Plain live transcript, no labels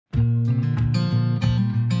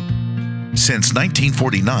Since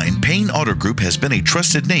 1949, Payne Auto Group has been a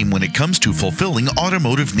trusted name when it comes to fulfilling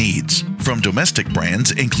automotive needs. From domestic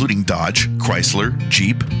brands including Dodge, Chrysler,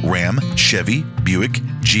 Jeep, Ram, Chevy, Buick,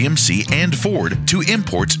 GMC, and Ford, to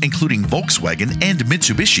imports including Volkswagen and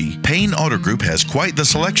Mitsubishi, Payne Auto Group has quite the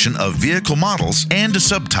selection of vehicle models and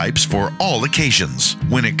subtypes for all occasions.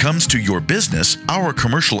 When it comes to your business, our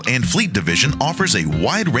commercial and fleet division offers a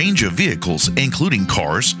wide range of vehicles including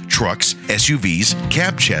cars, trucks, SUVs,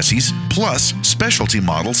 cab chassis, plus specialty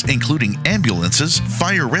models including ambulances,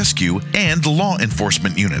 fire rescue, and law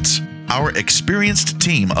enforcement units. Our experienced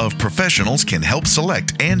team of professionals can help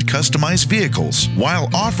select and customize vehicles while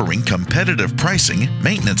offering competitive pricing,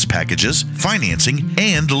 maintenance packages, financing,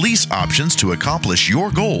 and lease options to accomplish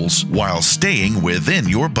your goals while staying within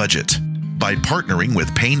your budget. By partnering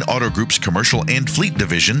with Payne Auto Group's Commercial and Fleet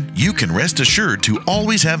Division, you can rest assured to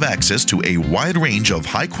always have access to a wide range of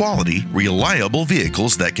high-quality, reliable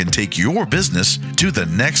vehicles that can take your business to the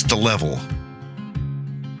next level.